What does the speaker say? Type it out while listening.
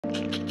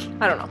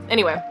I don't know.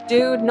 Anyway,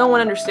 dude, no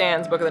one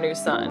understands Book of the New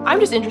Sun. I'm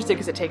just interested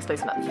because it takes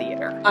place in a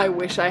theater. I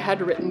wish I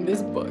had written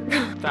this book.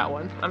 That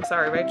one. I'm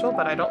sorry, Rachel,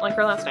 but I don't like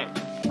her last name.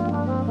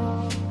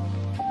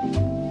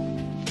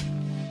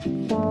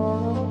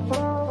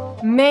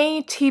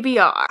 May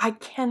TBR. I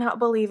cannot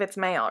believe it's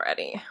May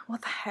already.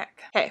 What the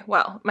heck? Okay,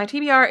 well, my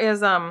TBR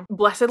is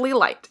blessedly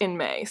light in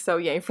May, so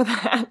yay for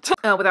that.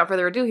 Without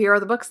further ado, here are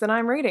the books that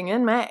I'm reading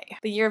in May.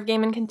 The Year of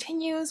Gaiman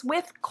continues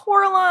with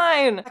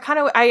Coraline.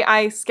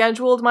 I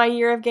scheduled my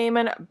Year of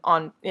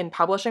Gaiman in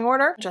publishing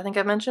order, which I think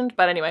I've mentioned,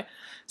 but anyway.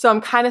 So I'm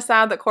kind of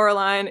sad that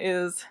Coraline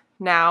is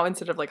now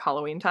instead of like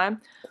Halloween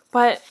time.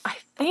 But I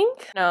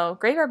think, no,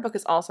 Graveyard Book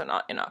is also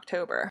not in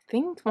October. I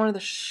think one of the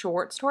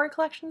short story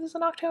collections is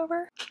in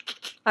October.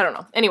 I don't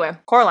know. Anyway,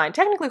 Coraline.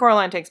 Technically,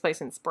 Coraline takes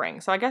place in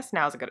spring, so I guess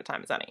now's as good a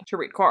time as any to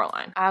read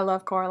Coraline. I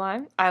love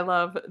Coraline. I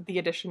love the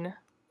edition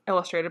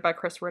illustrated by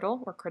Chris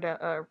Riddle,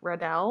 or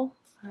Riddell.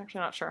 I'm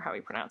actually not sure how he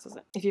pronounces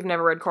it. If you've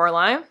never read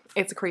Coraline,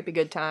 it's a creepy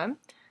good time.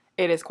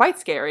 It is quite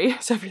scary,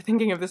 so if you're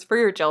thinking of this for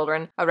your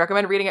children, I would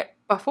recommend reading it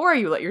before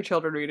you let your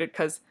children read it,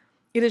 because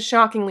it is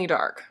shockingly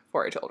dark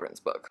for a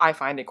children's book. I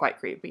find it quite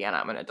creepy, and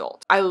I'm an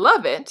adult. I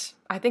love it.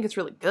 I think it's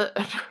really good,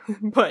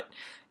 but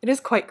it is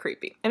quite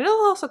creepy. And it is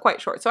also quite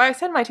short. So I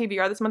said my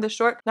TBR this month is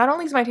short. Not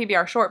only is my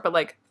TBR short, but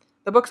like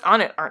the books on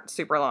it aren't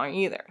super long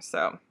either.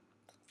 So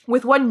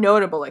with one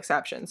notable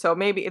exception. So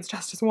maybe it's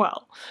just as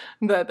well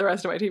that the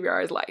rest of my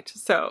TBR is light.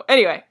 So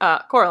anyway,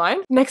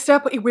 Coraline. Next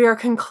up, we are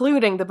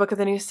concluding the Book of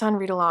the New Sun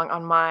read along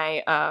on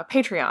my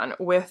Patreon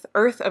with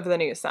Earth of the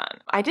New Sun.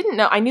 I didn't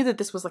know, I knew that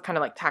this was kind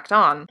of like tacked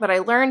on, but I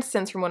learned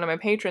since from one of my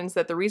patrons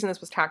that the reason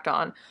this was tacked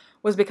on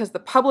was because the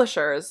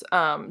publishers,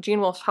 Gene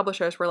Wolfe's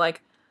publishers, were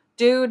like,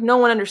 dude, no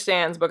one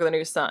understands Book of the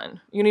New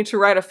Sun. You need to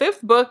write a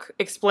 5th book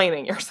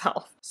explaining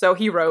yourself. So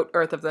he wrote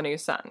Earth of the New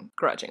Sun,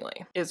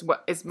 grudgingly, is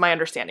my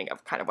understanding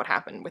of kind of what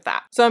happened with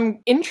that. So I'm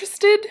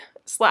interested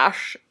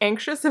 /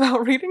 anxious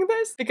about reading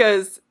this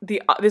because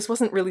this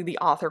wasn't really the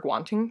author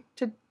wanting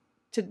to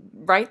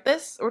write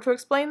this or to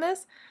explain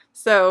this.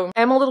 So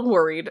I'm a little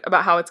worried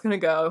about how it's gonna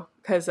go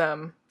because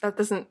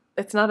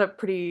it's not a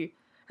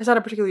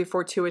particularly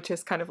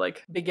fortuitous kind of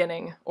like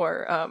beginning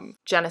or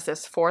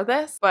genesis for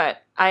this,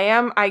 but I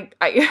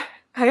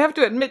have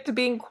to admit to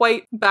being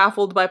quite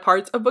baffled by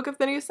parts of Book of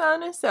the New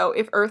Sun, so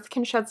if Earth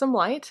can shed some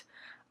light,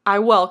 I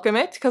welcome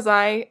it, because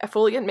I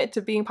fully admit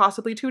to being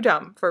possibly too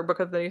dumb for Book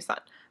of the New Sun,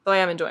 though I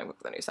am enjoying Book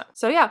of the New Sun.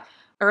 So yeah,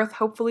 Earth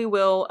hopefully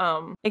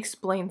will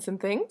explain some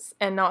things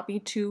and not be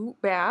too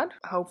bad.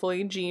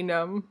 Hopefully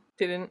Gene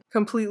didn't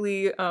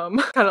completely kind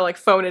of like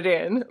phone it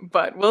in,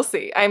 but we'll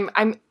see.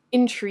 I'm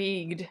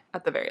intrigued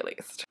at the very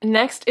least.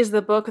 Next is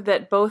the book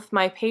that both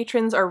my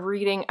patrons are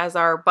reading as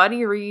our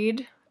buddy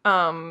read,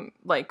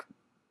 like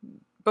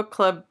book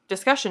club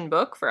discussion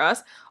book for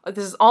us.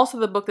 This is also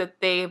the book that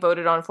they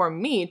voted on for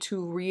me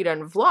to read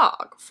and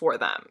vlog for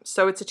them.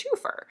 So it's a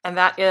twofer. And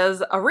that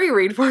is a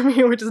reread for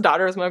me, which is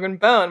Daughter of Smoke and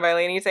Bone by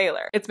Laini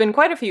Taylor. It's been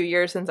quite a few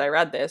years since I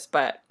read this,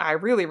 but I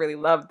really, really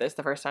loved this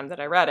the first time that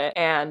I read it.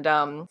 And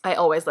I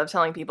always love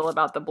telling people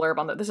about the blurb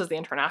on this is the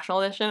international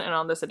edition, and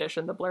on this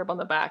edition, the blurb on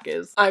the back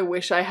is, I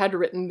wish I had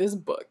written this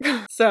book.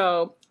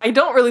 So I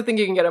don't really think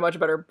you can get a much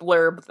better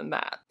blurb than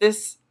that.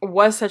 This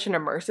was such an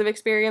immersive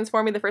experience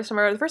for me the first time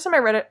I read it. The first time I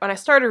read it, when I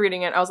started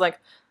reading it, I was like,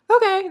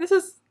 okay, this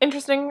is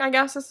interesting, I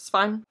guess, this is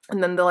fine.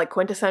 And then the like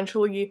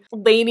quintessentially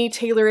Laini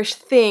Taylor-ish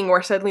thing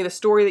where suddenly the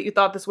story that you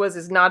thought this was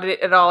is not it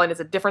at all and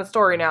it's a different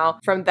story now.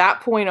 From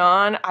that point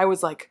on, I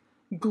was like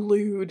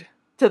glued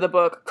to the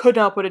book, could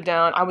not put it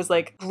down. I was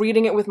like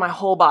reading it with my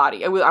whole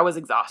body. I was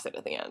exhausted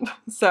at the end.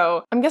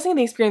 So I'm guessing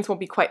the experience won't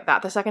be quite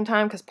that the second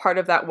time, because part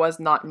of that was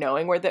not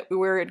knowing where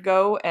it'd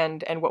go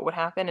and what would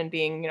happen and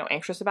being,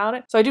 anxious about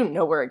it. So I do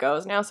know where it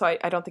goes now, so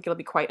I don't think it'll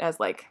be quite as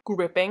like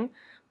gripping,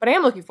 but I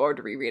am looking forward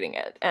to rereading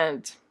it,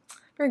 and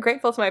very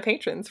grateful to my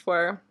patrons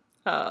for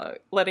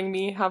letting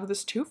me have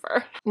this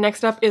twofer.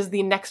 Next up is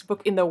the next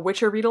book in the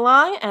Witcher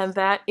read-along, and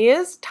that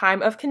is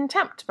Time of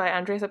Contempt by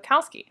Andrzej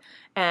Sapkowski.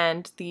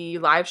 And the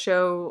live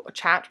show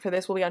chat for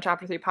this will be on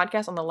Chapter 3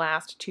 podcast on the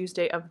last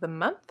Tuesday of the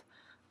month.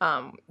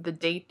 The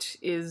date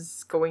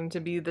is going to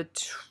be the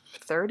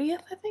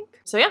 30th, I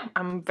think. So yeah,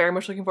 I'm very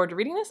much looking forward to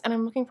reading this, and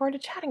I'm looking forward to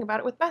chatting about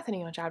it with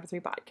Bethany on Chapter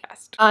 3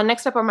 podcast.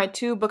 Next up are my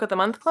 2 Book of the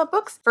Month Club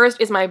books. First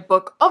is my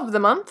Book of the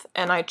Month,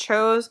 and I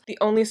chose The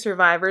Only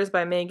Survivors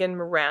by Megan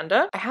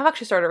Miranda. I have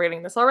actually started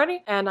reading this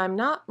already, and I'm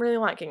not really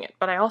liking it,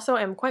 but I also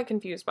am quite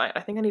confused by it.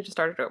 I think I need to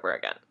start it over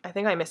again. I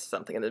think I missed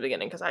something in the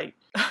beginning, because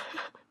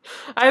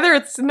either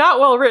it's not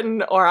well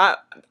written or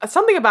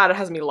something about it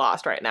has me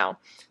lost right now.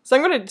 So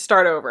I'm going to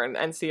start over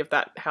and see if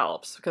that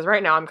helps, because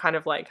right now I'm kind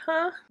of like,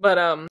 huh? But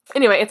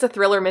anyway, it's a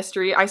thriller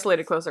mystery,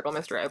 isolated close circle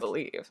mystery, I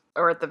believe.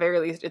 Or at the very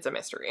least, it's a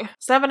mystery.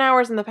 7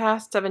 hours in the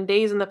past, 7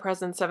 days in the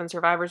present, 7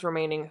 survivors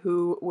remaining.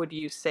 Who would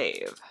you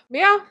save?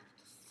 Yeah,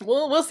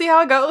 we'll see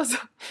how it goes.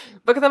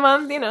 Book of the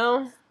month,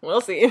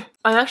 we'll see.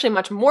 I'm actually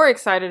much more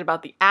excited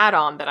about the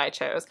add-on that I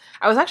chose.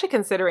 I was actually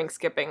considering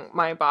skipping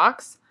my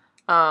box.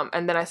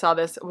 And then I saw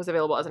this was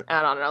available as an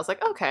add-on, and I was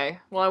like, okay,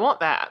 well, I want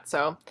that,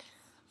 so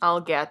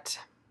I'll get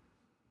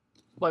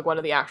like one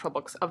of the actual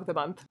books of the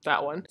month,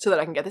 that one, so that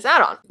I can get this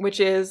add-on, which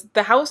is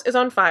The House is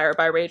on Fire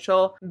by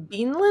Rachel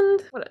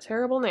Beanland. What a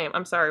terrible name.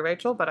 I'm sorry,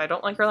 Rachel, but I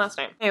don't like her last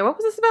name. Hey, what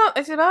was this about?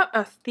 It's about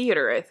a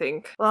theater, I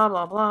think. Blah,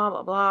 blah, blah,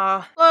 blah,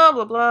 blah. Blah,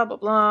 blah, blah, blah,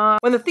 blah.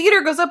 When the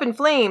theater goes up in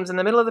flames in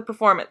the middle of the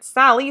performance,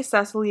 Sally,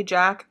 Cecily,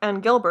 Jack,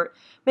 and Gilbert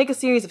make a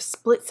series of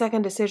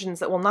split-second decisions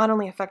that will not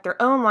only affect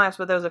their own lives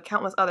but those of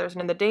countless others,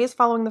 and in the days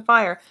following the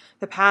fire,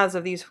 the paths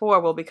of these four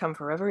will become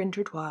forever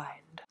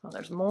intertwined. Well,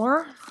 there's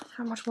more?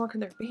 How much more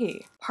could there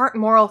be? Part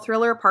moral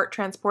thriller, part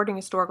transporting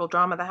historical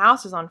drama, The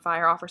House is on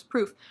Fire offers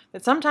proof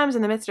that sometimes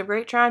in the midst of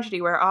great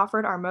tragedy we're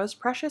offered our most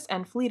precious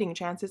and fleeting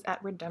chances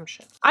at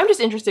redemption. I'm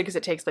just interested because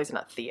it takes place in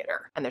a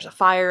theater, and there's a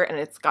fire, and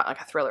it's got like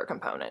a thriller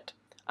component.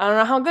 I don't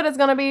know how good it's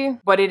gonna be,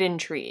 but it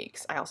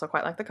intrigues. I also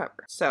quite like the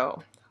cover.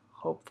 So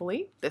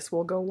hopefully this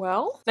will go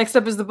well. Next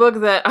up is the book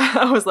that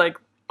I was like,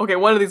 okay,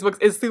 one of these books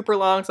is super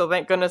long, so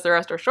thank goodness the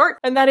rest are short,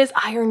 and that is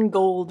Iron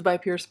Gold by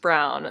Pierce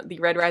Brown. The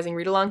Red Rising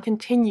read-along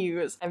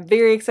continues. I'm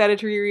very excited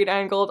to reread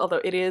Iron Gold,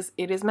 although it is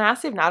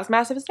massive, not as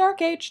massive as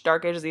Dark Age.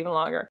 Dark Age is even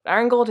longer.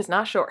 Iron Gold is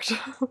not short.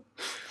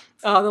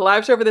 The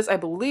live show for this, I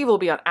believe, will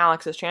be on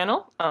Alex's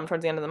channel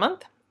towards the end of the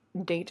month.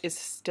 Date is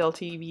still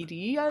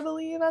TBD, I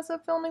believe, as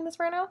of filming this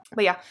right now.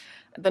 But yeah,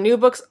 the new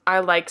books I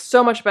like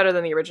so much better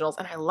than the originals,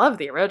 and I love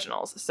the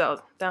originals,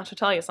 so that should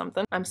tell you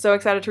something. I'm so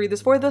excited to read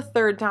this for the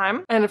third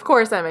time, and of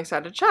course I'm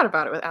excited to chat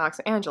about it with Alex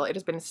and Angela. It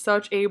has been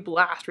such a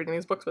blast reading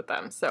these books with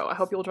them, so I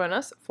hope you'll join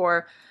us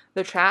for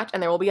the chat,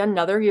 and there will be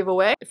another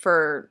giveaway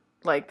for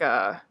like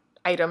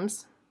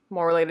items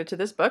more related to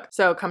this book,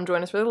 so come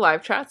join us for the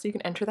live chat so you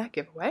can enter that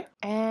giveaway.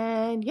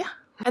 And yeah.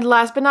 And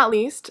last but not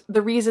least,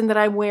 the reason that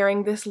I'm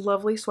wearing this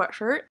lovely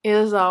sweatshirt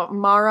is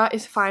Mara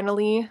is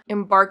finally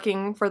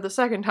embarking for the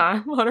second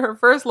time on her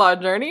first law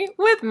journey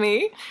with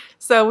me.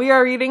 So we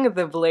are reading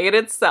The Blade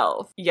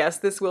Itself. Yes,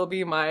 this will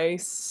be my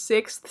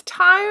sixth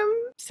time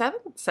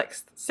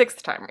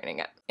reading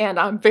it. And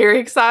I'm very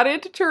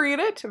excited to read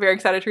it. Very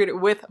excited to read it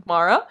with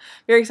Mara.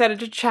 Very excited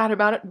to chat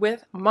about it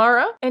with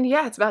Mara. And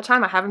yeah, it's about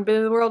time. I haven't been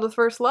in the world of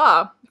first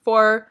law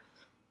for,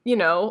 you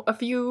know, a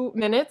few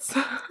minutes.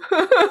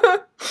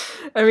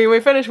 I mean, we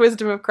finished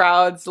Wisdom of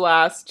Crowds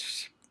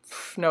last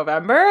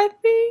November, I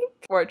think,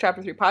 for a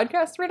Chapter 3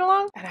 podcast read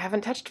along, and I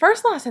haven't touched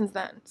first law since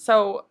then.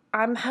 So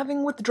I'm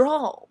having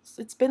withdrawals.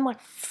 It's been like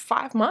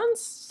 5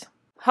 months.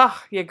 Huh,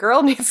 your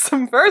girl needs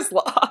some first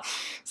law.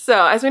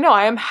 So as we know,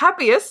 I am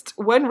happiest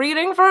when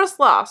reading first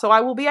law, so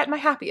I will be at my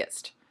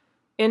happiest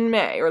in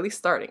May, or at least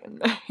starting in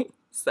May.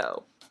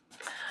 So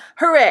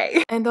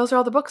hooray! And those are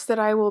all the books that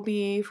I will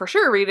be for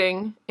sure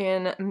reading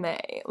in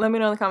May. Let me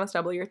know in the comments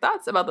down below your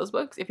thoughts about those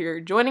books. If you're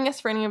joining us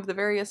for any of the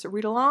various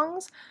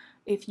read-alongs,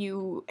 if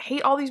you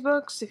hate all these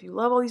books, if you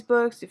love all these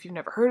books, if you've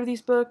never heard of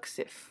these books,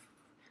 if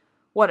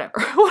whatever,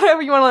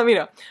 whatever you want to let me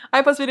know.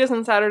 I post videos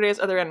on Saturdays,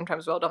 other random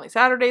times as well, definitely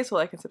Saturdays, so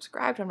like and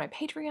subscribe to my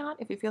Patreon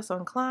if you feel so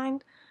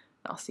inclined.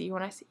 I'll see you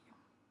when I see you.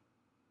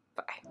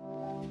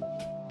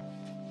 Bye.